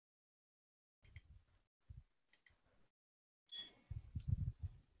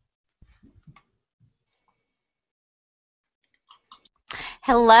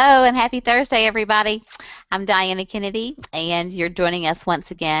Hello and happy Thursday, everybody. I'm Diana Kennedy, and you're joining us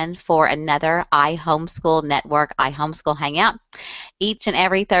once again for another iHomeschool Network iHomeschool Hangout. Each and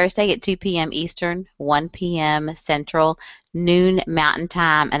every Thursday at 2 p.m. Eastern, 1 p.m. Central, noon Mountain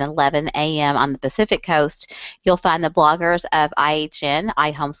Time, and 11 a.m. on the Pacific Coast, you'll find the bloggers of IHN,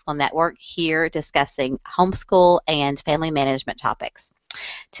 iHomeschool Network, here discussing homeschool and family management topics.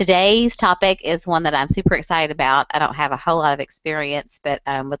 Today's topic is one that I'm super excited about. I don't have a whole lot of experience, but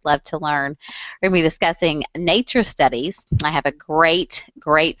would love to learn. We're going to be discussing nature studies. I have a great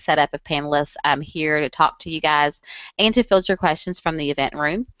setup of panelists here to talk to you guys and to field your questions from the event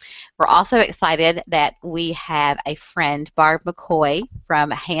room. We're also excited that we have a friend, Barb McCoy from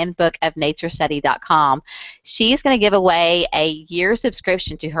handbookofnaturestudy.com. She is going to give away a year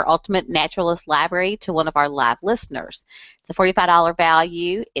subscription to her Ultimate Naturalist Library to one of our live listeners. It's a $45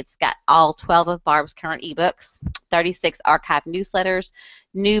 value. It's got all 12 of Barb's current ebooks, 36 archived newsletters,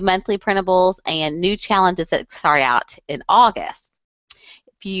 new monthly printables, and new challenges that start out in August.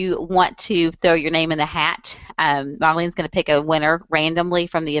 If you want to throw your name in the hat, Marlene's going to pick a winner randomly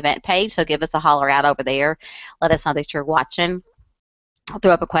from the event page, so give us a holler out over there. Let us know that you're watching.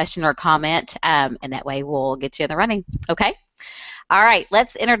 Throw up a question or a comment, and that way we'll get you in the running. Okay? All right,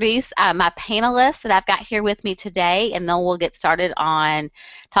 let's introduce my panelists that I've got here with me today, and then we'll get started on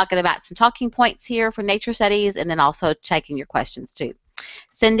talking about some talking points here for nature studies, and then also checking your questions too.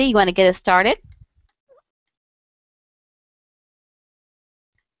 Cindy, you want to get us started?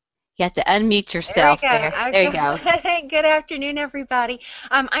 You have to unmute There we yourself go. there. There you go. Good afternoon, everybody.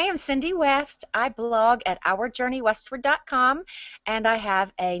 I am Cindy West. I blog at OurJourneyWestward.com, and I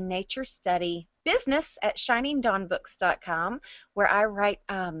have a nature study business at ShiningDawnBooks.com, where I write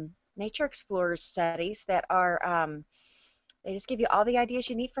nature explorers studies that are they just give you all the ideas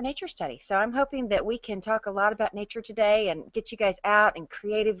you need for nature study. So I'm hoping that we can talk a lot about nature today and get you guys out and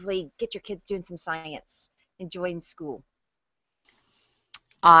creatively get your kids doing some science, enjoying school.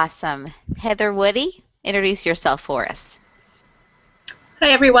 Awesome. Heather Woody, introduce yourself for us. Hi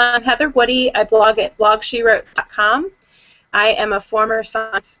everyone, I'm Heather Woody. I blog at blogshewrote.com. I am a former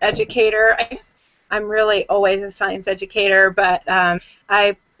science educator. I'm really always a science educator, but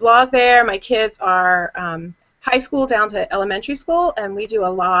I blog there. My kids are high school down to elementary school, and we do a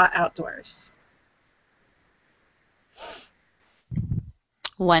lot outdoors.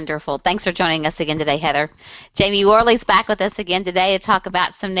 Wonderful. Thanks for joining us again today, Heather. Jamie Worley's back with us again today to talk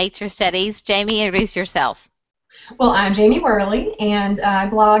about some nature studies. Jamie, introduce yourself. Well, I'm Jamie Worley, and I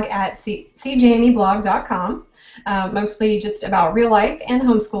blog at cjamieblog.com, mostly just about real life and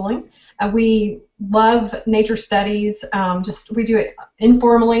homeschooling. We love nature studies. We do it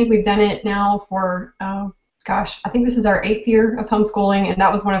informally. We've done it now for, I think this is our 8th year of homeschooling, and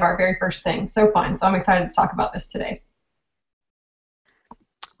that was one of our very first things. So fun. So I'm excited to talk about this today.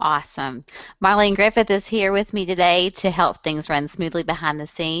 Awesome. Marlene Griffith is here with me today to help things run smoothly behind the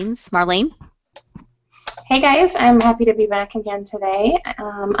scenes. Marlene? Hey guys, I'm happy to be back again today.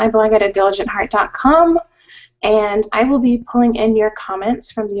 I blog at adiligent.heart.com, and I will be pulling in your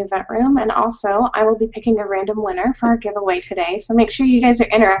comments from the event room, and also I will be picking a random winner for our giveaway today. So make sure you guys are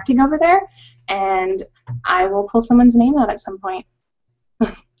interacting over there, and I will pull someone's name out at some point.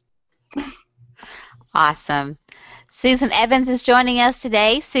 Awesome. Susan Evans is joining us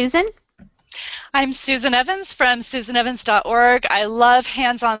today. Susan? I'm Susan Evans from susanevans.org. I love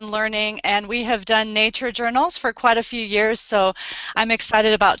hands-on learning, and we have done nature journals for quite a few years, so I'm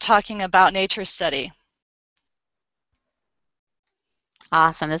excited about talking about nature study.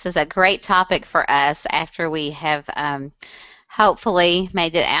 Awesome. This is a great topic for us after we have hopefully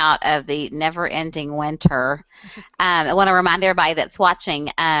made it out of the never-ending winter. I want to remind everybody that's watching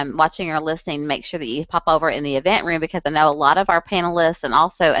or listening, make sure that you pop over in the event room, because I know a lot of our panelists and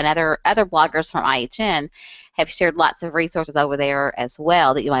also other bloggers from IHN have shared lots of resources over there as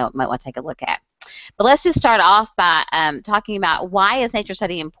well that you might want to take a look at. But let's just start off by talking about, why is nature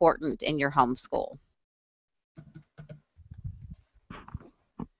study important in your homeschool?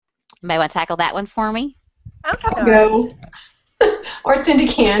 You may want to tackle that one for me. I'll start. Go. Or Cindy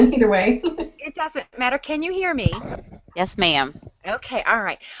can, either way. It doesn't matter. Can you hear me? Yes, ma'am. Okay, all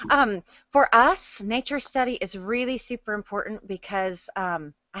right. For us, nature study is really super important because I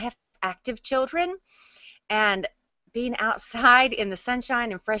have active children, and being outside in the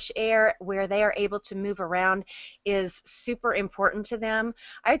sunshine and fresh air where they are able to move around is super important to them.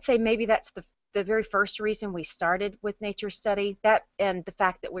 I would say maybe that's the very first reason we started with nature study, that and the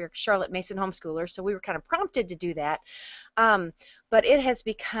fact that we're Charlotte Mason homeschoolers, so we were kind of prompted to do that. But it has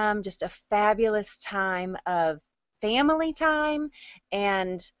become just a fabulous time of family time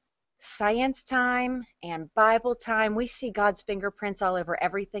and science time and Bible time. We see God's fingerprints all over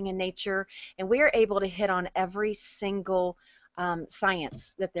everything in nature, and we are able to hit on every single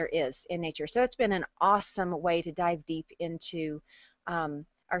science that there is in nature. So it's been an awesome way to dive deep into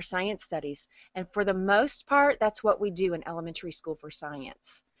our science studies. And for the most part, that's what we do in elementary school for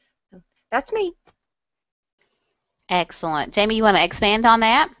science. That's me. Excellent. Jamie, you want to expand on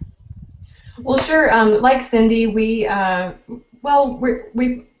that? Well, sure. Like Cindy, well,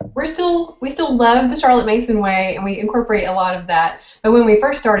 we still love the Charlotte Mason way, and we incorporate a lot of that. But when we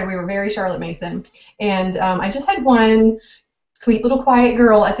first started, we were very Charlotte Mason, and I just had one sweet little quiet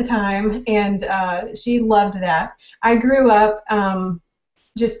girl at the time, and she loved that. I grew up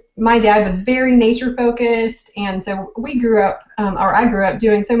just my dad was very nature focused, and so we grew up, or I grew up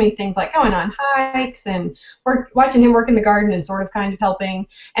doing so many things like going on hikes and watching him work in the garden and sort of kind of helping.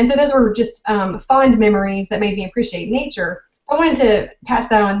 And so those were just fond memories that made me appreciate nature. I wanted to pass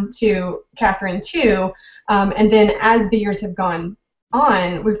that on to Catherine too, and then as the years have gone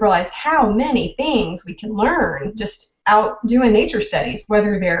on, we've realized how many things we can learn just out doing nature studies,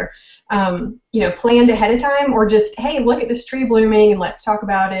 whether they're planned ahead of time or just, hey, look at this tree blooming and let's talk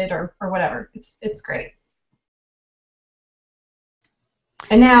about it, or whatever. It's great.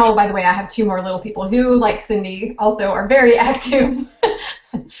 And now, by the way, I have two more little people who, like Cindy, also are very active.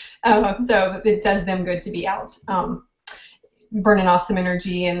 So it does them good to be out, burning off some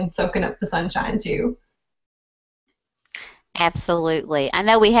energy and soaking up the sunshine too. Absolutely. I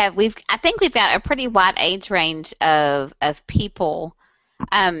know I think we've got a pretty wide age range of people,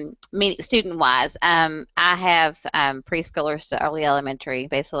 student-wise. I have preschoolers to early elementary,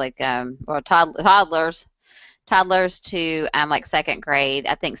 basically, or toddlers to like second grade.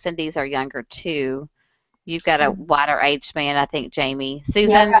 I think Cindy's are younger too. You've got a wider age span, I think, Jamie.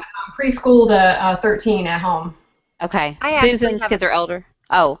 Susan? Yeah, preschool to 13 at home. Okay. Susan's kids are older.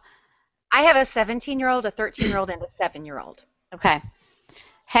 Oh. I have a 17-year-old, a 13-year-old, and a 7-year-old. Okay.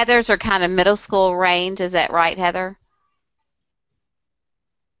 Heather's are kind of middle school range. Is that right, Heather?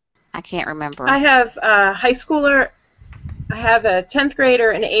 I can't remember. I have a high schooler. I have a 10th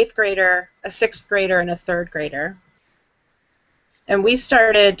grader, an 8th grader, a 6th grader, and a 3rd grader. And we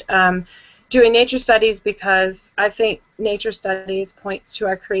started doing nature studies because I think nature studies points to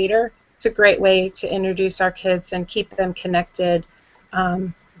our Creator. It's a great way to introduce our kids and keep them connected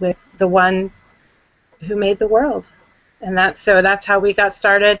with the one who made the world. And that's how we got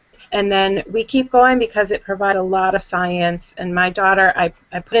started. And then we keep going because it provides a lot of science. And my daughter,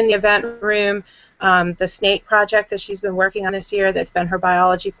 I put in the event room the snake project that she's been working on this year. That's been her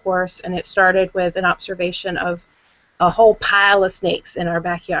biology course, and it started with an observation of a whole pile of snakes in our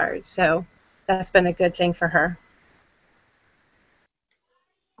backyard. So that's been a good thing for her.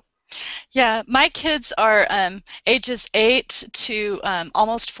 Yeah, my kids are ages 8 to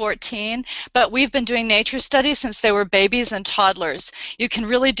almost 14, but we've been doing nature studies since they were babies and toddlers. You can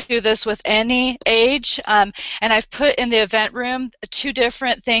really do this with any age, and I've put in the event room 2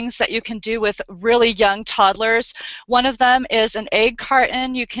 different things that you can do with really young toddlers. One of them is an egg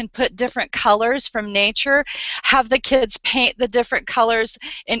carton. You can put different colors from nature, have the kids paint the different colors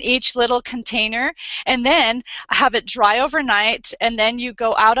in each little container, and then have it dry overnight, and then you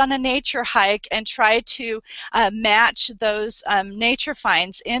go out on a nature hike and try to match those nature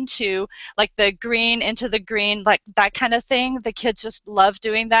finds into like the green, like that kind of thing. The kids just love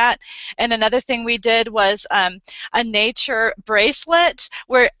doing that. And another thing we did was a nature bracelet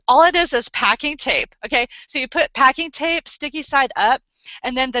where all it is packing tape. Okay, so you put packing tape sticky side up,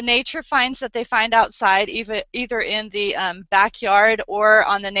 and then the nature finds that they find outside, either in the backyard or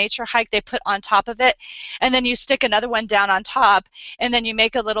on the nature hike, they put on top of it. And then you stick another one down on top, and then you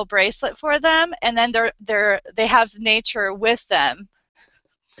make a little bracelet for them, and then they have nature with them.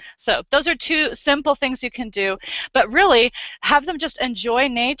 So those are 2 simple things you can do, but really have them just enjoy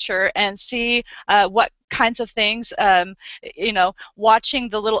nature and see what kinds of things, watching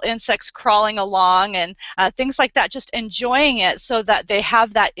the little insects crawling along and things like that, just enjoying it so that they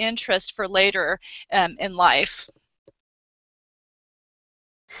have that interest for later in life.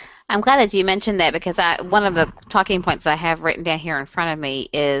 I'm glad that you mentioned that because one of the talking points I have written down here in front of me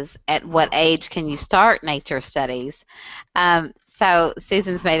is at what age can you start nature studies? So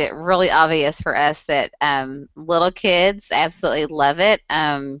Susan's made it really obvious for us that little kids absolutely love it.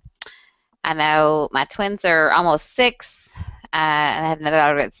 I know my twins are almost 6, and I have another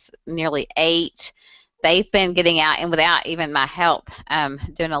daughter that's nearly 8. They've been getting out, and without even my help,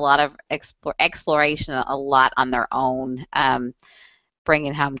 doing a lot of exploration, a lot on their own.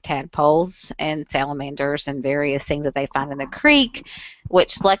 bringing home tadpoles and salamanders and various things that they find in the creek,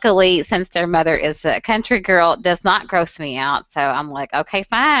 which luckily, since their mother is a country girl, does not gross me out. So I'm like, okay,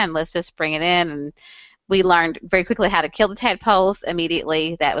 fine, let's just bring it in. And we learned very quickly how to kill the tadpoles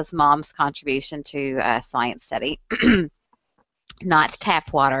immediately. That was Mom's contribution to science study. Not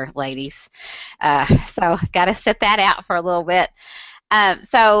tap water, ladies. So got to set that out for a little bit.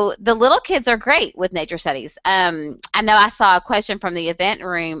 So the little kids are great with nature studies. I know I saw a question from the event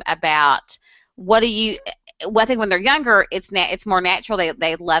room about what do you. Well, I think when they're younger, it's more natural.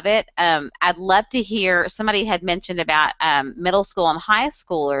 They love it. I'd love to hear. Somebody had mentioned about middle school and high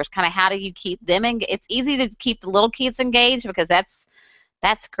schoolers. Kind of how do you keep them engaged? It's easy to keep the little kids engaged because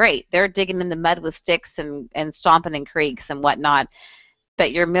that's great. They're digging in the mud with sticks and stomping in creeks and whatnot.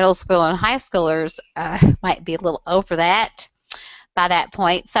 But your middle school and high schoolers might be a little over that by that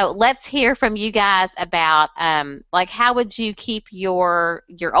point. So let's hear from you guys about like how would you keep your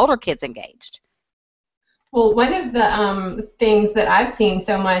older kids engaged? Well, one of the things that I've seen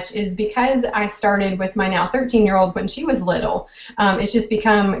so much is because I started with my now 13-year-old when she was little. It's just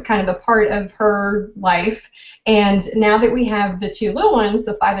become kind of a part of her life. And now that we have the two little ones,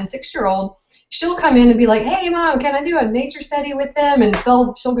 the 5- and 6-year-old, she'll come in and be like, hey, Mom, can I do a nature study with them? And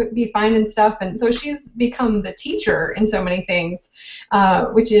she'll be finding stuff. And so she's become the teacher in so many things,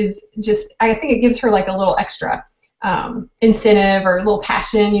 which is just, I think it gives her like a little extra incentive or a little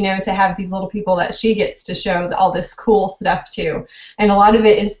passion, to have these little people that she gets to show all this cool stuff to. And a lot of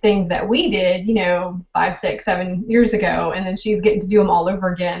it is things that we did, 5, 6, 7 years ago, and then she's getting to do them all over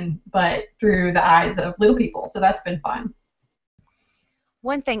again, but through the eyes of little people. So that's been fun.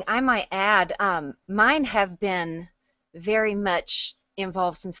 One thing I might add, mine have been very much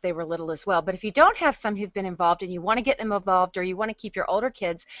involved since they were little as well. But if you don't have some who've been involved and you want to get them involved or you want to keep your older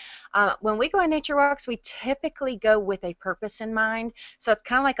kids, when we go on nature walks, we typically go with a purpose in mind. So it's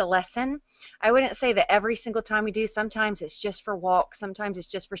kind of like a lesson. I wouldn't say that every single time we do. Sometimes it's just for walks. Sometimes it's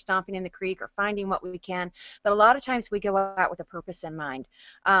just for stomping in the creek or finding what we can. But a lot of times we go out with a purpose in mind.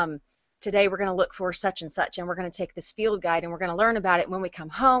 Today we're going to look for such and such, and we're going to take this field guide and we're going to learn about it. When we come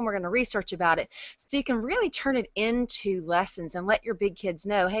home, we're going to research about it. So you can really turn it into lessons and let your big kids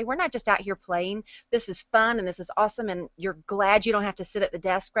know, hey, we're not just out here playing. This is fun and this is awesome, and you're glad you don't have to sit at the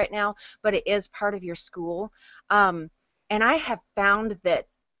desk right now, but it is part of your school. And I have found that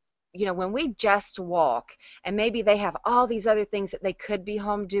when we just walk and maybe they have all these other things that they could be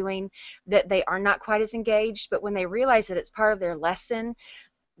home doing, that they are not quite as engaged, but when they realize that it's part of their lesson,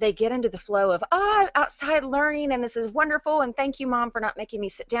 they get into the flow of, I'm outside learning and this is wonderful, and thank you, Mom, for not making me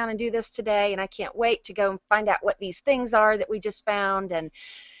sit down and do this today, and I can't wait to go and find out what these things are that we just found. And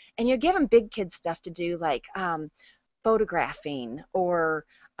you give them big kid stuff to do, like photographing or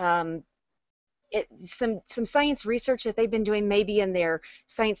some science research that they've been doing maybe in their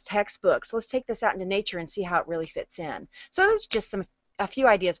science textbooks. Let's take this out into nature and see how it really fits in. So those are just a few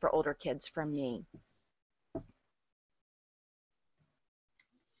ideas for older kids from me.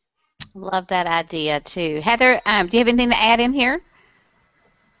 Love that idea too. Heather, do you have anything to add in here?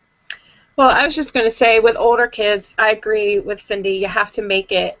 Well, I was just going to say, with older kids, I agree with Cindy. You have to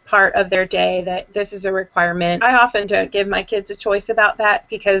make it part of their day, that this is a requirement. I often don't give my kids a choice about that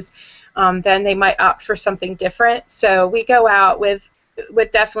because then they might opt for something different. So we go out with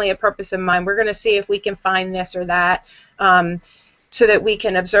definitely a purpose in mind. We're going to see if we can find this or that so that we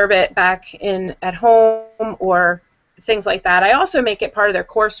can observe it back at home or things like that. I also make it part of their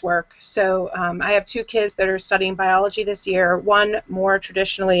coursework. So I have 2 kids that are studying biology this year, one more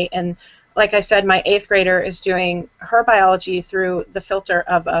traditionally, and like I said, my 8th grader is doing her biology through the filter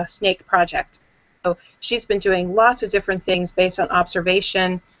of a snake project. So she's been doing lots of different things based on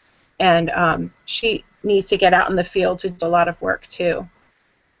observation, and she needs to get out in the field to do a lot of work too.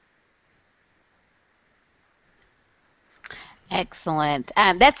 Excellent.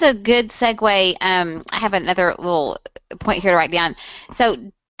 That's a good segue. I have another little point here to write down.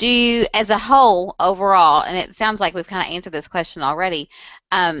 So do you, as a whole, overall, and it sounds like we've kind of answered this question already,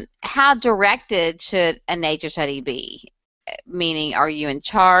 how directed should a nature study be? Meaning, are you in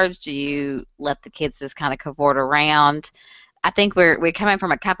charge? Do you let the kids just kind of cavort around? I think we're coming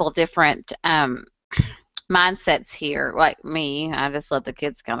from a couple of different mindsets here. Like me, I just let the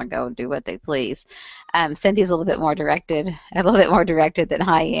kids kind of go and do what they please. Cindy's a little bit more directed than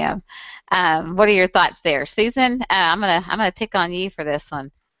I am. What are your thoughts there, Susan? I'm gonna pick on you for this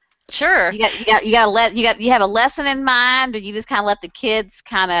one. Sure. You have a lesson in mind, or you just kind of let the kids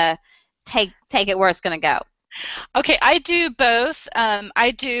kind of take it where it's gonna go? Okay, I do both.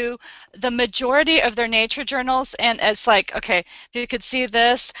 I do the majority of their nature journals, and it's like, okay, if you could see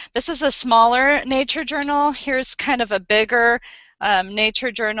this is a smaller nature journal. Here's kind of a bigger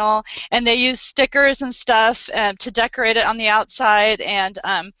nature journal, and they use stickers and stuff to decorate it on the outside. And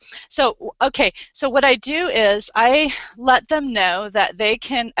so what I do is I let them know that they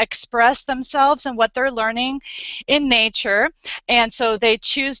can express themselves and what they're learning in nature, and so they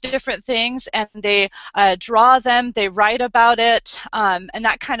choose different things and they draw them, they write about it, and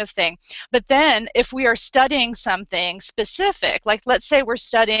that kind of thing. But then if we are studying something specific, like let's say we're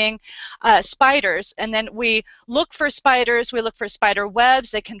studying spiders, and then we look for spiders, we look for spider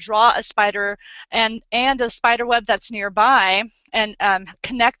webs, they can draw a spider and a spider web that's nearby, and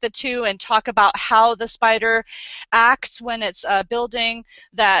connect the two and talk about how the spider acts when it's building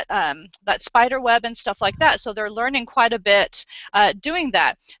that spider web and stuff like that. So they're learning quite a bit doing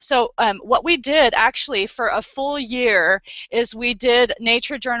that. So what we did actually for a full year is we did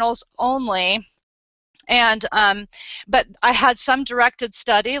nature journals only. And but I had some directed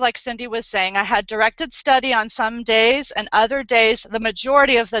study, like Cindy was saying. I had directed study on some days, and other days, the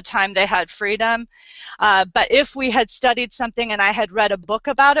majority of the time, they had freedom. But if we had studied something and I had read a book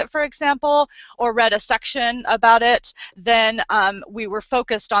about it, for example, or read a section about it, then we were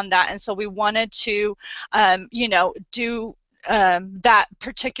focused on that. And so we wanted to, do that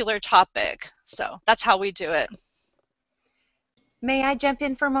particular topic. So that's how we do it. May I jump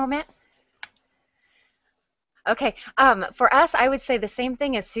in for a moment? Okay, for us, I would say the same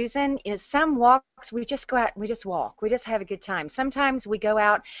thing as Susan. Is some walks we just go out and we just walk. We just have a good time. Sometimes we go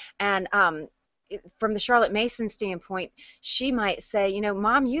out and from the Charlotte Mason standpoint, she might say, you know,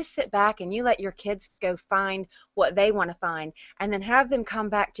 Mom, you sit back and you let your kids go find what they want to find, and then have them come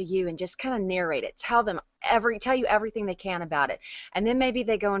back to you and just kind of narrate it. Tell you everything they can about it, and then maybe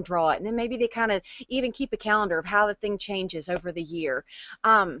they go and draw it, and then maybe they kind of even keep a calendar of how the thing changes over the year.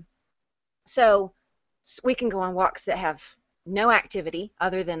 So we can go on walks that have no activity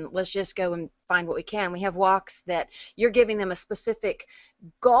other than let's just go and find what we can. We have walks that you're giving them a specific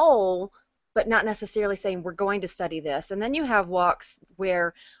goal, but not necessarily saying we're going to study this. And then you have walks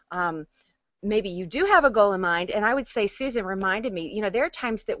where maybe you do have a goal in mind. And I would say Susan reminded me, you know, there are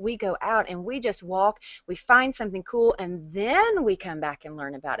times that we go out and we just walk, we find something cool, and then we come back and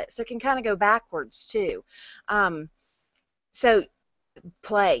learn about it. So it can kind of go backwards too. So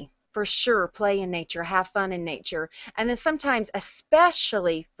play. For sure, play in nature, have fun in nature. And then sometimes,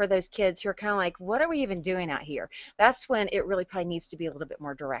 especially for those kids who are kind of like, what are we even doing out here? That's when it really probably needs to be a little bit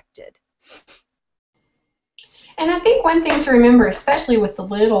more directed. And I think one thing to remember, especially with the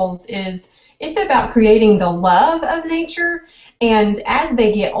littles, is it's about creating the love of nature. And as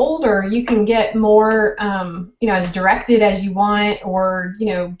they get older, you can get more, as directed as you want, or,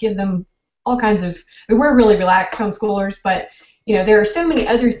 give them all kinds of, we're really relaxed homeschoolers, but there are so many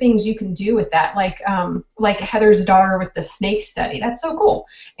other things you can do with that, like Heather's daughter with the snake study. That's so cool,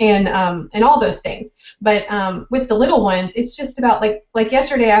 and all those things. But with the little ones, it's just about like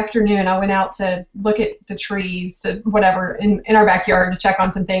yesterday afternoon, I went out to look at the trees, to whatever in our backyard to check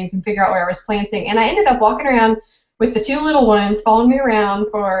on some things and figure out where I was planting, and I ended up walking around with the two little ones following me around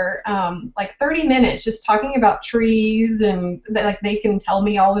for 30 minutes, just talking about trees, and they can tell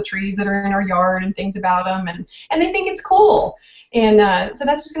me all the trees that are in our yard and things about them, and they think it's cool. And so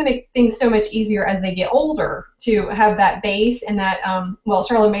that's just going to make things so much easier as they get older to have that base, and that,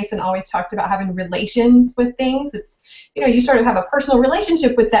 Charlotte Mason always talked about having relations with things. It's, you sort of have a personal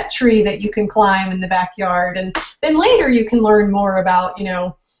relationship with that tree that you can climb in the backyard, and then later you can learn more about,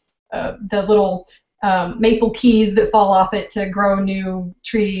 the little maple keys that fall off it to grow new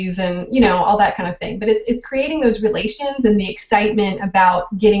trees, and all that kind of thing. But it's creating those relations and the excitement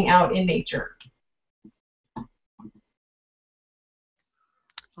about getting out in nature.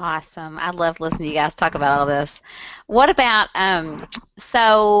 Awesome. I love listening to you guys talk about all this. What about I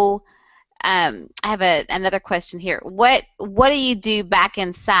have another question here. What do you do back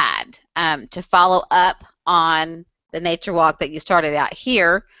inside to follow up on the nature walk that you started out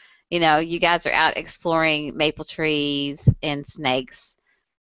here? You guys are out exploring maple trees and snakes,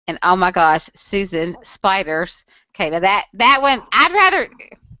 and oh my gosh, Susan, spiders. Okay, now that one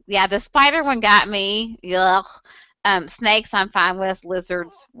the spider one got me. Ugh. Snakes I'm fine with,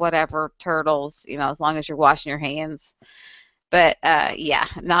 lizards, whatever, turtles, as long as you're washing your hands. But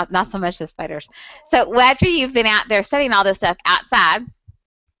not so much the spiders. So after you've been out there studying all this stuff outside,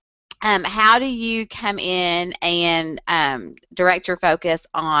 how do you come in and direct your focus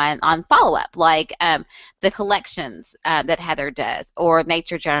on follow-up, like the collections that Heather does, or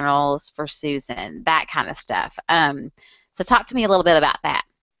nature journals for Susan, that kind of stuff? So talk to me a little bit about that.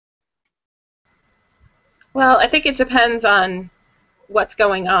 Well, I think it depends on what's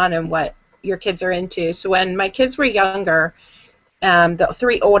going on and what your kids are into. So when my kids were younger, the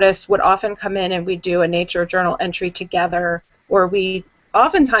three oldest would often come in and we'd do a nature journal entry together or we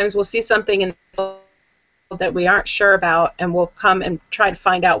oftentimes will see something in the that we aren't sure about, and we'll come and try to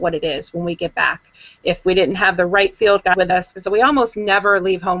find out what it is when we get back. If we didn't have the right field guide with us, because we almost never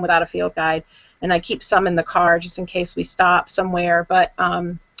leave home without a field guide, and I keep some in the car just in case we stop somewhere. But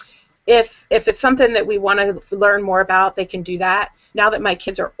if it's something that we want to learn more about, they can do that. Now that my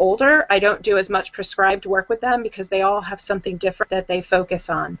kids are older, I don't do as much prescribed work with them because they all have something different that they focus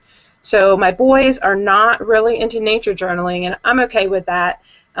on. So my boys are not really into nature journaling, and I'm okay with that.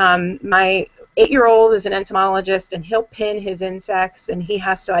 My 8-year-old is an entomologist, and he'll pin his insects, and he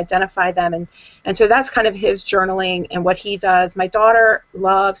has to identify them, and so that's kind of his journaling and what he does. My daughter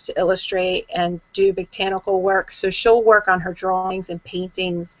loves to illustrate and do botanical work, so she'll work on her drawings and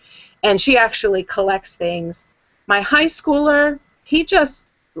paintings, and she actually collects things. My high schooler, he just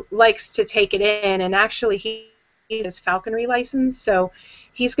likes to take it in, and actually he has falconry license, so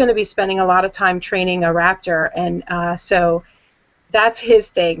he's going to be spending a lot of time training a raptor, and so that's his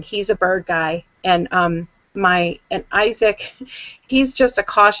thing. He's a bird guy, and Isaac, he's just a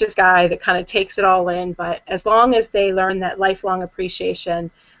cautious guy that kind of takes it all in. But as long as they learn that lifelong appreciation,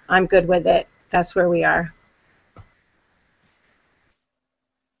 I'm good with it. That's where we are.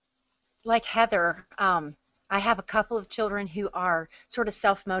 Like Heather, I have a couple of children who are sort of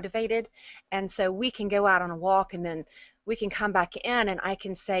self-motivated, and so we can go out on a walk, and then we can come back in, and I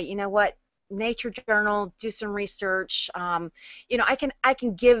can say, you know what, nature journal, do some research. You know, I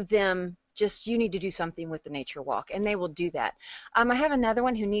can give them just, you need to do something with the nature walk, and they will do that. I have another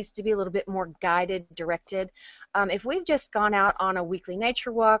one who needs to be a little bit more guided, directed. If we've just gone out on a weekly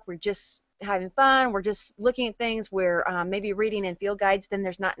nature walk, we're just having fun, we're just looking at things, we're maybe reading in field guides, then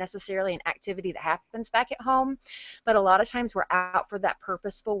there's not necessarily an activity that happens back at home. But a lot of times we're out for that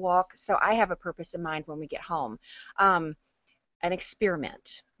purposeful walk, so I have a purpose in mind when we get home. An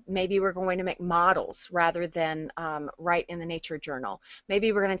experiment. Maybe we're going to make models rather than write in the nature journal.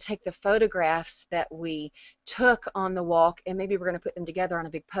 Maybe we're going to take the photographs that we took on the walk, and maybe we're going to put them together on a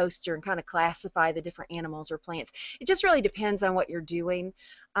big poster and kind of classify the different animals or plants. It just really depends on what you're doing.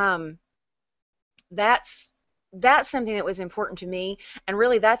 That's something that was important to me, and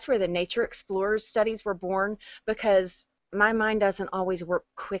really that's where the Nature Explorers studies were born, because my mind doesn't always work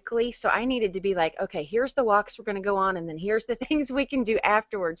quickly, so I needed to be like, okay, here's the walks we're going to go on, and then here's the things we can do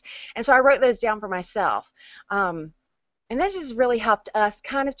afterwards. And so I wrote those down for myself. And this has really helped us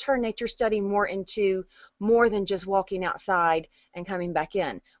kind of turn nature study more into more than just walking outside and coming back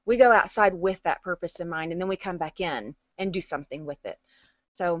in. We go outside with that purpose in mind, and then we come back in and do something with it.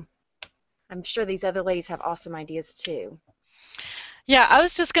 So I'm sure these other ladies have awesome ideas too. Yeah, I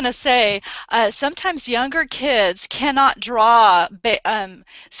was just going to say, sometimes younger kids cannot draw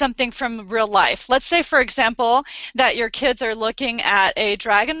something from real life. Let's say, for example, that your kids are looking at a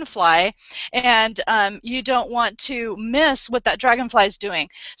dragonfly, and you don't want to miss what that dragonfly is doing.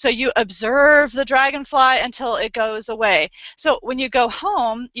 So you observe the dragonfly until it goes away. So when you go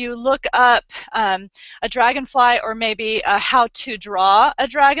home, you look up a dragonfly, or maybe how to draw a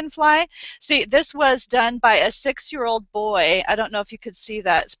dragonfly. See, this was done by a 6-year-old boy. I don't know if you could see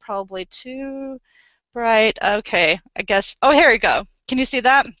that. It's probably too bright. Okay, I guess. Oh, here we go. Can you see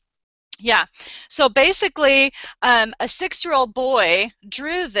that? Yeah. So basically, a 6-year-old boy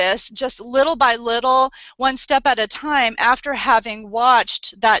drew this just little by little, one step at a time, after having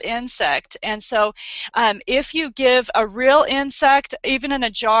watched that insect. And so if you give a real insect, even in a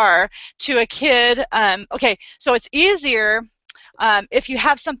jar, to a kid, okay, so it's easier if you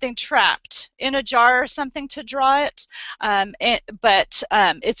have something trapped in a jar or something to draw it, but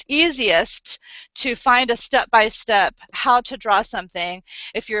it's easiest to find a step-by-step how to draw something.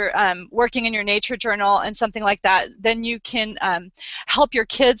 If you're working in your nature journal and something like that, then you can help your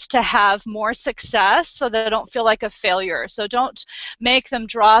kids to have more success so they don't feel like a failure. So don't make them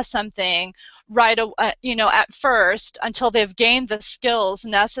draw something right, you know, at first, until they've gained the skills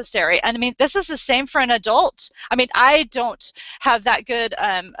necessary. And I mean, this is the same for an adult. I mean, I don't have that good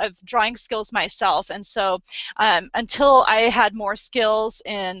of drawing skills myself, and so until I had more skills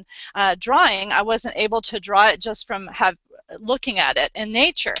in drawing, I wasn't able to draw it just from looking at it in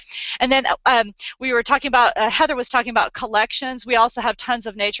nature. And then we were talking about, Heather was talking about collections. We also have tons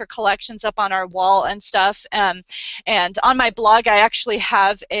of nature collections up on our wall and stuff. And on my blog, I actually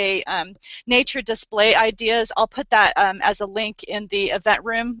have a nature display ideas. I'll put that as a link in the event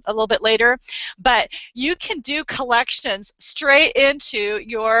room a little bit later. But you can do collections straight into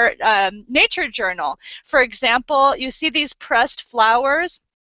your nature journal. For example, you see these pressed flowers.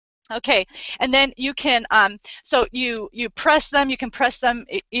 Okay, and then you can, so you press them. You can press them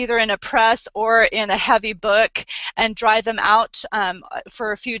either in a press or in a heavy book and dry them out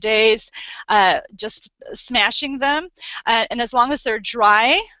for a few days, just smashing them. And as long as they're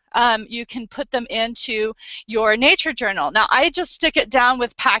dry, you can put them into your nature journal. Now, I just stick it down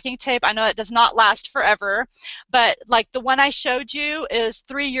with packing tape. I know it does not last forever, but like the one I showed you is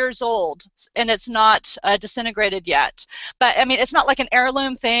 3 years old, and it's not disintegrated yet. But I mean, it's not like an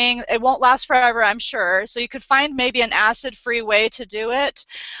heirloom thing. It won't last forever, I'm sure. So you could find maybe an acid-free way to do it.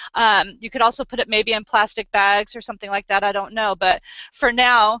 You could also put it maybe in plastic bags or something like that. I don't know. But for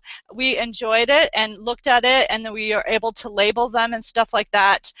now, we enjoyed it and looked at it, and then we are able to label them and stuff like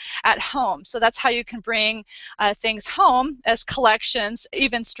that at home. So that's how you can bring things home as collections,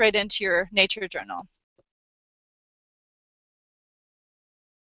 even straight into your nature journal.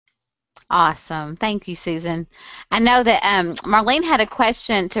 Awesome. Thank you, Susan. I know that Marlene had a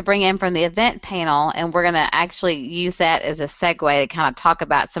question to bring in from the event panel, and we're going to actually use that as a segue to kind of talk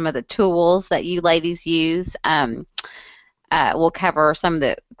about some of the tools that you ladies use. We'll cover some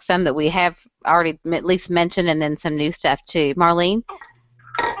that we have already at least mentioned, and then some new stuff too. Marlene?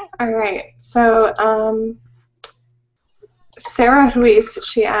 All right. So Sarah Ruiz,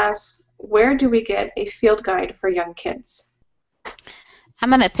 she asks, where do we get a field guide for young kids? I'm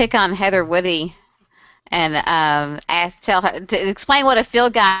going to pick on Heather Woody and tell her to explain what a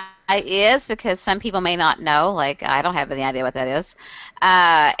field guide is, because some people may not know. Like, I don't have any idea what that is.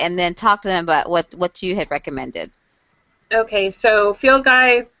 And then talk to them about what you had recommended. Okay, so field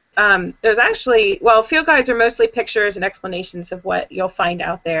guides, there's actually, well, field guides are mostly pictures and explanations of what you'll find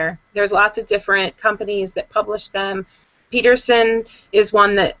out there. There's lots of different companies that publish them. Peterson is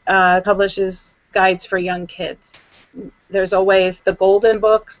one that publishes guides for young kids. There's always the golden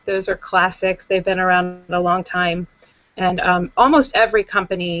books. Those are classics. They've been around a long time. And almost every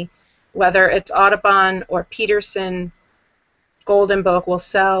company, whether it's Audubon or Peterson, golden book will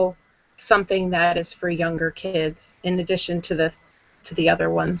sell something that is for younger kids in addition to the other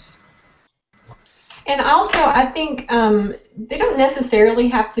ones. And also, I think they don't necessarily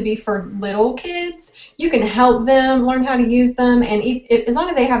have to be for little kids. You can help them learn how to use them, and as long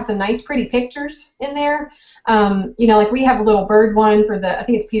as they have some nice, pretty pictures in there. You know, like we have a little bird one for I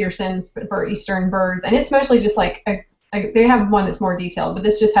think it's Peterson's for Eastern birds, and it's mostly just like they have one that's more detailed, but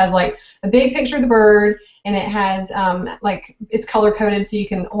this just has like a big picture of the bird, and it has like it's color coded, so you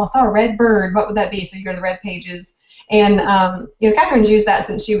can. Well, I saw a red bird. What would that be? So you go to the red pages. And you know, Catherine's used that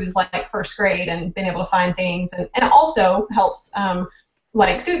since she was like first grade and been able to find things, and it also helps,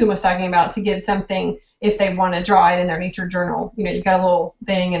 like Susan was talking about, to give something if they want to draw it in their nature journal. You know, you've got a little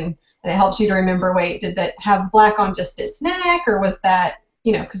thing, and it helps you to remember. Wait, did that have black on just its neck, or was that,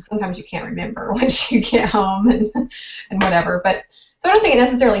 you know, because sometimes you can't remember once you get home and whatever. But so I don't think it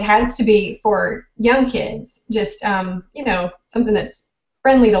necessarily has to be for young kids. Just you know, something that's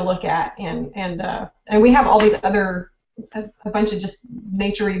friendly to look at, and we have all these other a bunch of just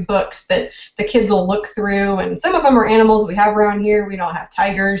nature-y books that the kids will look through, and some of them are animals we have around here. We don't have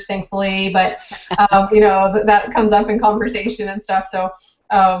tigers, thankfully, but you know, that comes up in conversation and stuff. So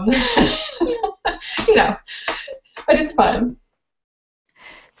you know, but it's fun.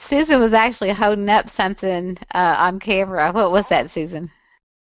 Susan was actually holding up something on camera. What was that, Susan?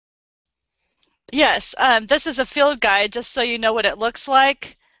 Yes, this is a field guide, just so you know what it looks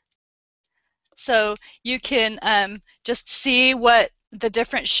like. So you can just see what the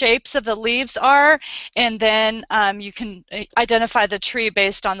different shapes of the leaves are, and then you can identify the tree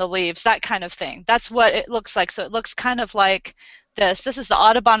based on the leaves, that kind of thing. That's what it looks like. So it looks kind of like this. This is the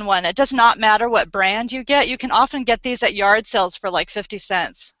Audubon one. It does not matter what brand you get. You can often get these at yard sales for like 50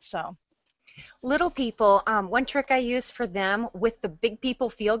 cents. So. Little people, one trick I use for them with the big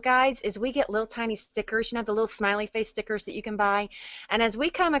people field guides is we get little tiny stickers, you know, the little smiley face stickers that you can buy. And as we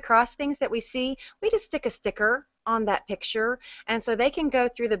come across things that we see, we just stick a sticker on that picture. And so they can go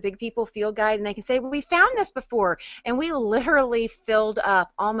through the big people field guide and they can say, well, we found this before. And we literally filled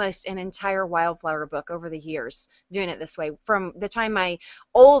up almost an entire wildflower book over the years doing it this way. From the time my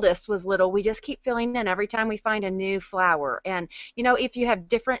oldest was little, we just keep filling in every time we find a new flower. And, you know, if you have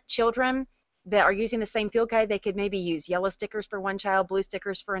different children that are using the same field guide, they could maybe use yellow stickers for one child, blue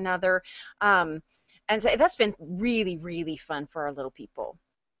stickers for another. And so that's been really, really fun for our little people.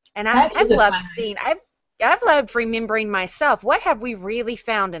 And I've loved seeing, I've loved remembering myself. What have we really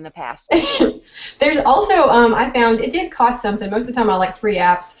found in the past? There's also, I found it did cost something. Most of the time I like free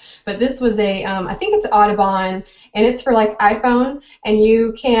apps, but this was a, I think it's Audubon, and it's for like iPhone, and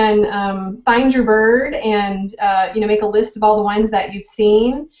you can find your bird and make a list of all the ones that you've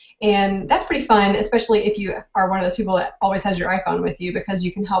seen, and that's pretty fun, especially if you are one of those people that always has your iPhone with you, because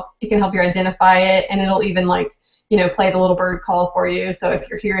it can help you identify it, and it'll even like play the little bird call for you. So if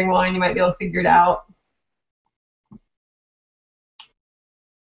you're hearing one, you might be able to figure it out.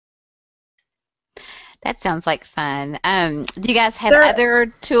 That sounds like fun. Do you guys have other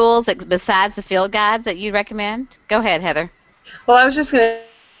tools besides the field guides that you'd recommend? Go ahead, Heather. Well, I was just going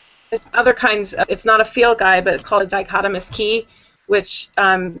to other kinds. It's not a field guide, but it's called a dichotomous key, which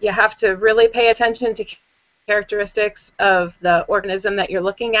you have to really pay attention to characteristics of the organism that you're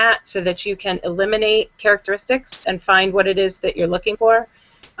looking at so that you can eliminate characteristics and find what it is that you're looking for.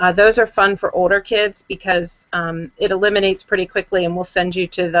 Those are fun for older kids because it eliminates pretty quickly and will send you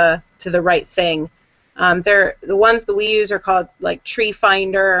to the right thing. The ones that we use are called like Tree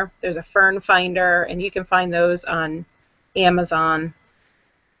Finder. There's a Fern Finder, and you can find those on Amazon.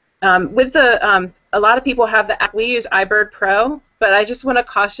 A lot of people have the app. We use iBird Pro, but I just want to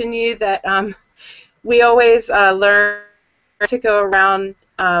caution you that we always learn to go around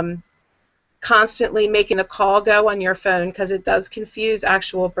constantly making the call go on your phone, because it does confuse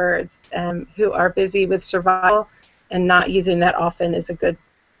actual birds who are busy with survival, and not using that often is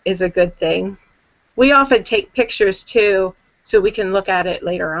a good thing. We often take pictures too, so we can look at it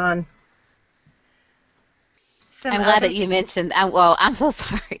later on. I'm glad that you mentioned. Well, I'm so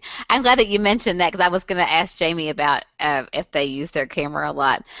sorry. I'm glad that you mentioned that, because I was going to ask Jamie about if they use their camera a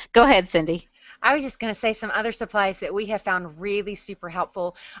lot. Go ahead, Cindy. I was just going to say some other supplies that we have found really super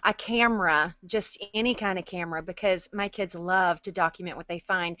helpful. A camera, just any kind of camera, because my kids love to document what they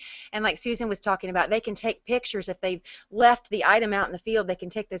find. And like Susan was talking about, they can take pictures. If they've left the item out in the field, they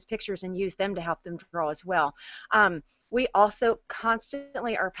can take those pictures and use them to help them draw as well. We also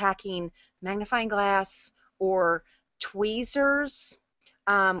constantly are packing magnifying glass or tweezers.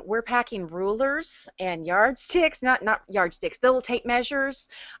 We're packing rulers and yardsticks, not yardsticks, little tape measures,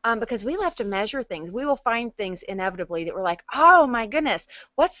 because we love to measure things. We will find things inevitably that we're like, oh my goodness,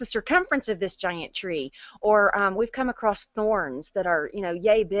 what's the circumference of this giant tree? Or we've come across thorns that are,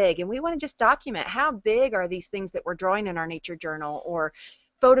 yay big, and we want to just document how big are these things that we're drawing in our nature journal or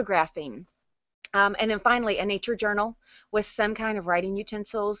photographing. And then finally, a nature journal with some kind of writing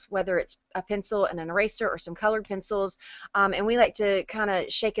utensils, whether it's a pencil and an eraser or some colored pencils. And we like to kind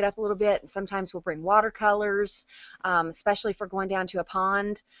of shake it up a little bit. And sometimes we'll bring watercolors, especially if we're going down to a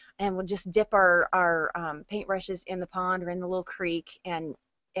pond. And we'll just dip our paintbrushes in the pond or in the little creek and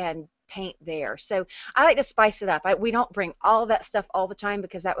paint there. So I like to spice it up. We don't bring all of that stuff all the time,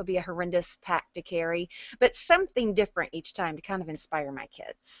 because that would be a horrendous pack to carry. But something different each time to kind of inspire my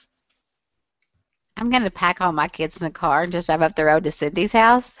kids. I'm going to pack all my kids in the car and just drive up the road to Cindy's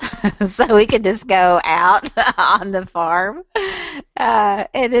house so we can just go out on the farm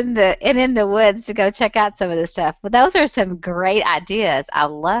and in the woods to go check out some of the stuff. But those are some great ideas. I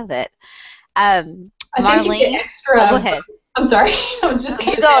love it. Marlene, go ahead. I'm sorry. I was just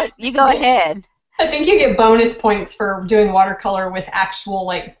you go ahead. I think you get bonus points for doing watercolor with actual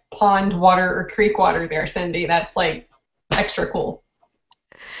like pond water or creek water there, Cindy. That's like extra cool.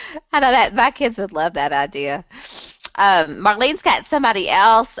 I know that my kids would love that idea. Marlene's got somebody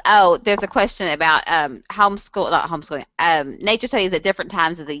else. Oh, there's a question about not homeschooling, nature studies at different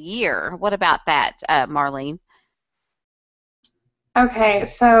times of the year. What about that, Marlene? Okay,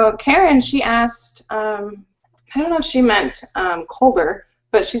 so Karen, she asked, I don't know if she meant colder,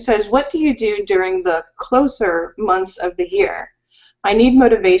 but she says, what do you do during the closer months of the year? I need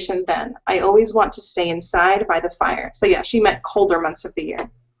motivation then. I always want to stay inside by the fire. So yeah, she meant colder months of the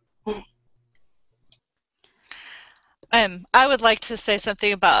year. I would like to say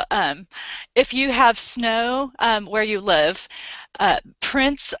something about if you have snow where you live,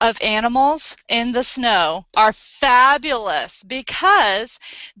 prints of animals in the snow are fabulous, because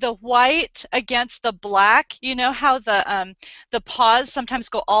the white against the black, you know how the paws sometimes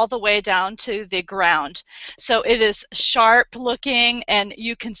go all the way down to the ground. So it is sharp looking and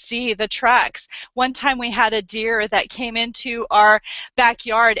you can see the tracks. One time we had a deer that came into our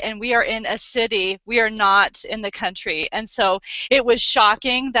backyard, and we are in a city, we are not in the country, and so it was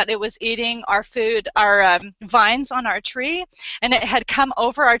shocking that it was eating our food, our vines on our tree. and it had come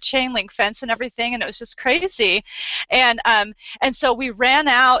over our chain link fence and everything, and it was just crazy. And so we ran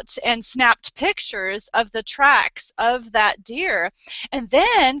out and snapped pictures of the tracks of that deer. And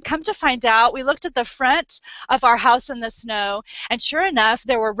then, come to find out, we looked at the front of our house in the snow, and sure enough,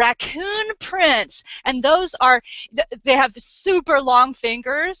 there were raccoon prints, and those are, they have super long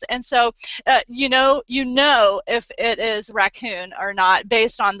fingers, and so you know if it is raccoon or not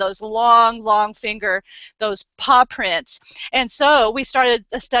based on those long finger, those paw prints. And so we started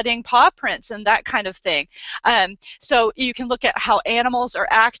studying paw prints and that kind of thing. So you can look at how animals are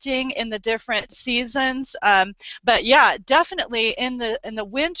acting in the different seasons. But yeah, definitely in the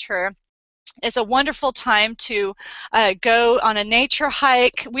winter, it's a wonderful time to go on a nature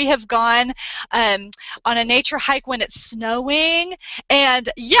hike. We have gone on a nature hike when it's snowing, and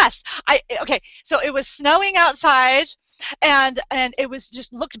yes, okay, so it was snowing outside, and it was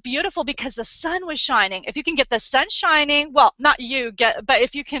just looked beautiful because the sun was shining. If you can get the sun shining, well, not you get, but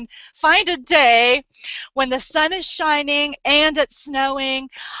if you can find a day when the sun is shining and it's snowing,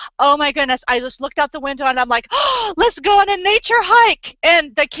 oh my goodness, I just looked out the window and I'm like, oh, let's go on a nature hike.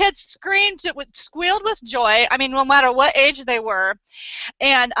 And the kids squealed with joy. I mean, no matter what age they were.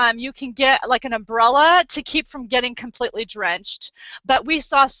 And you can get like an umbrella to keep from getting completely drenched. But we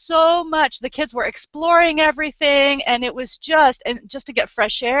saw so much. The kids were exploring everything, and it was just to get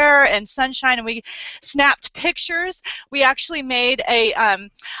fresh air and sunshine. And we snapped pictures. We actually made a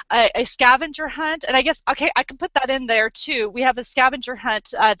scavenger hunt, and I guess, okay, I can put that in there too. We have a scavenger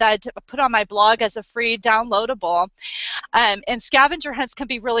hunt that I put on my blog as a free downloadable. And scavenger hunts can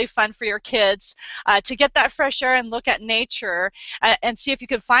be really fun for your kids to get that fresh air and look at nature and see if you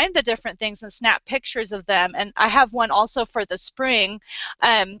can find the different things and snap pictures of them. And I have one also for the spring.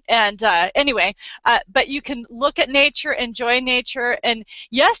 Anyway, but you can look at nature, enjoy nature, and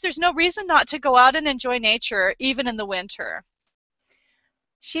yes, there's no reason not to go out and enjoy nature even in the winter.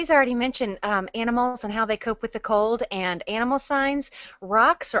 She's already mentioned animals and how they cope with the cold and animal signs.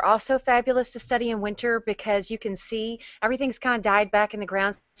 Rocks are also fabulous to study in winter because you can see everything's kind of died back in the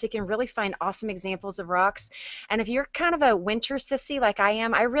ground, so you can really find awesome examples of rocks. And if you're kind of a winter sissy like I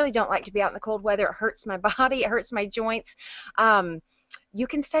am, I really don't like to be out in the cold weather. It hurts my body, it hurts my joints. You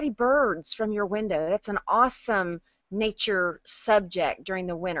can study birds from your window. That's an awesome nature subject during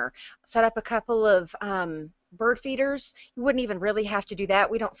the winter. Set up a couple of bird feeders. You wouldn't even really have to do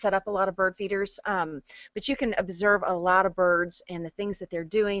that. We don't set up a lot of bird feeders, but you can observe a lot of birds and the things that they're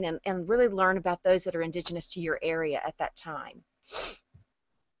doing and really learn about those that are indigenous to your area at that time.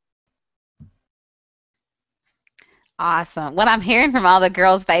 Awesome. What I'm hearing from all the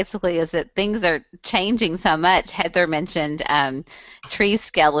girls basically is that things are changing so much. Heather mentioned tree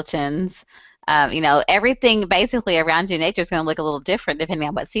skeletons. Everything basically around you in nature is going to look a little different depending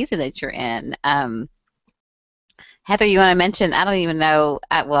on what season that you're in. Heather, you want to mention, I don't even know,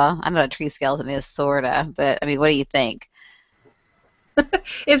 well, I know what a tree skeleton is, sort of, but, I mean, what do you think?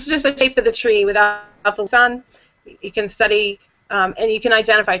 It's just the shape of the tree without the sun. You can study, and you can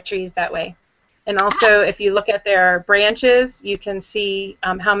identify trees that way. And also, if you look at their branches, you can see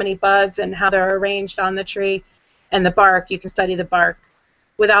how many buds and how they're arranged on the tree. And the bark, you can study the bark.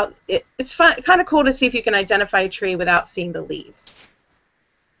 It's fun, kind of cool to see if you can identify a tree without seeing the leaves.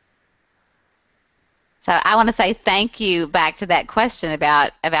 So I want to say thank you back to that question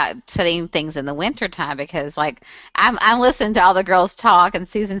about studying things in the wintertime, because like I'm listening to all the girls talk and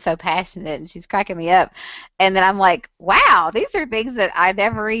Susan's so passionate and she's cracking me up, and then I'm like, wow, these are things that I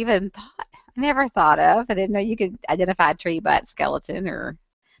never thought of. I didn't know you could identify a tree by its skeleton, or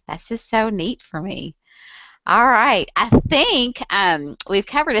that's just so neat for me. All right, I think we've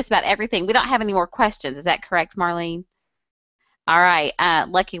covered just about everything. We don't have any more questions. Is that correct, Marlene? All right,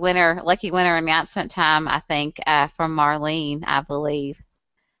 lucky winner announcement time, I think, from Marlene, I believe.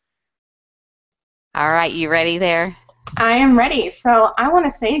 All right, you ready there? I am ready. So I want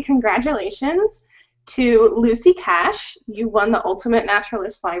to say congratulations to Lucy Cash. You won the Ultimate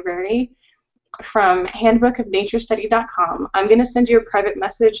Naturalist Library from handbookofnaturestudy.com. I'm going to send you a private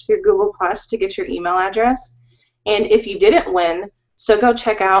message through Google Plus to get your email address. And if you didn't win, so go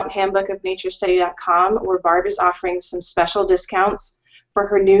check out handbookofnaturestudy.com, where Barb is offering some special discounts for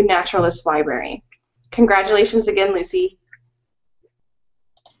her new Naturalist Library. Congratulations again, Lucy.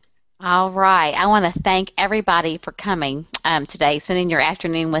 All right. I want to thank everybody for coming today, spending your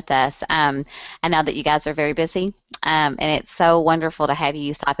afternoon with us. I know that you guys are very busy, and it's so wonderful to have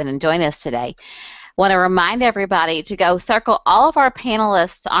you stop in and join us today. Want to remind everybody to go circle all of our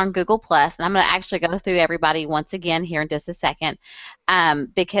panelists on Google Plus, and I'm going to actually go through everybody once again here in just a second,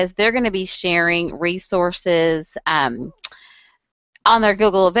 because they're going to be sharing resources on their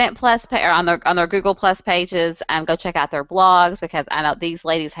Google Event Plus or on their Google Plus pages. Go check out their blogs, because I know these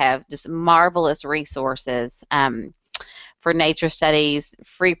ladies have just marvelous resources for nature studies,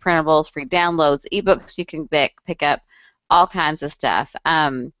 free printables, free downloads, ebooks you can pick up, all kinds of stuff.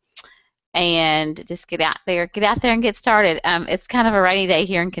 And just get out there and get started. It's kind of a rainy day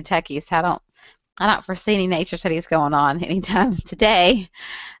here in Kentucky, so I don't foresee any nature studies going on anytime today.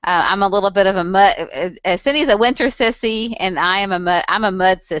 I'm a little bit of a mud. Cindy's a winter sissy, and I'm a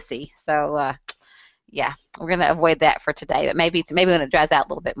mud sissy. So yeah, we're gonna avoid that for today. But maybe when it dries out a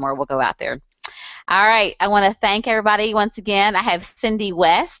little bit more, we'll go out there. All right, I want to thank everybody once again. I have Cindy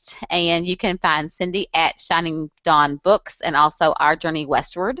West, and you can find Cindy at Shining Dawn Books and also Our Journey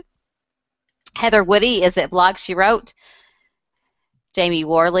Westward. Heather Woody is at Blog She Wrote. Jamie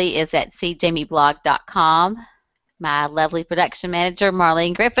Worley is at cjamieblog.com. My lovely production manager,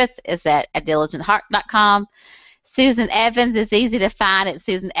 Marlene Griffith, is at adiligent.heart.com. Susan Evans is easy to find at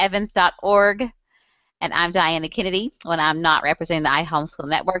susanevans.org. And I'm Diana Kennedy. When I'm not representing the iHomeschool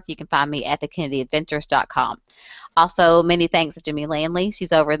Network, you can find me at thekennedyadventures.com. Also, many thanks to Jimmy Landley.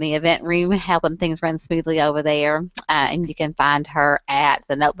 She's over in the event room helping things run smoothly over there. And you can find her at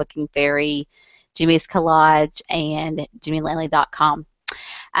the Notebooking Fairy, Jimmy's Collage, and jimmylandley.com.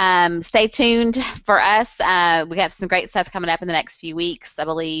 Stay tuned for us. We have some great stuff coming up in the next few weeks. I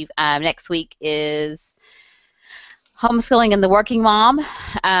believe next week is homeschooling and the working mom.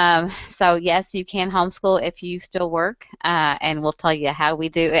 So yes, you can homeschool if you still work, and we'll tell you how we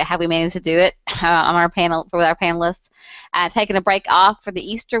do it, how we manage to do it on our panel with our panelists. Taking a break off for the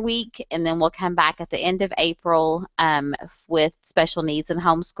Easter week, and then we'll come back at the end of April with special needs and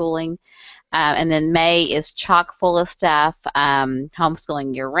homeschooling. And then May is chock full of stuff,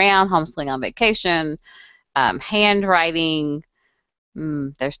 homeschooling year-round, homeschooling on vacation, handwriting.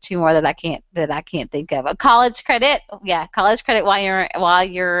 There's two more that I can't think of. A college credit, college credit while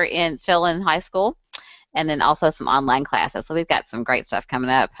you're still in high school, and then also some online classes. So we've got some great stuff coming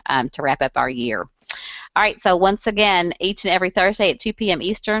up to wrap up our year. All right, so once again, each and every Thursday at 2 p.m.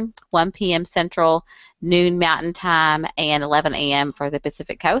 Eastern, 1 p.m. Central, noon Mountain Time, and 11 a.m. for the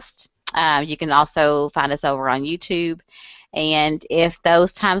Pacific Coast. You can also find us over on YouTube. And if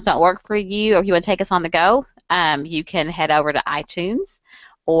those times don't work for you, or if you want to take us on the go, you can head over to iTunes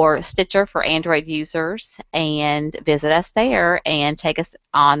or Stitcher for Android users and visit us there and take us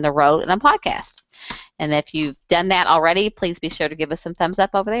on the road in a podcast. And if you've done that already, please be sure to give us some thumbs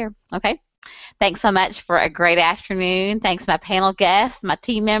up over there. Okay? Thanks so much for a great afternoon. Thanks my panel guests, my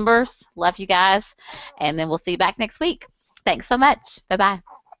team members. Love you guys. And then we'll see you back next week. Thanks so much. Bye-bye.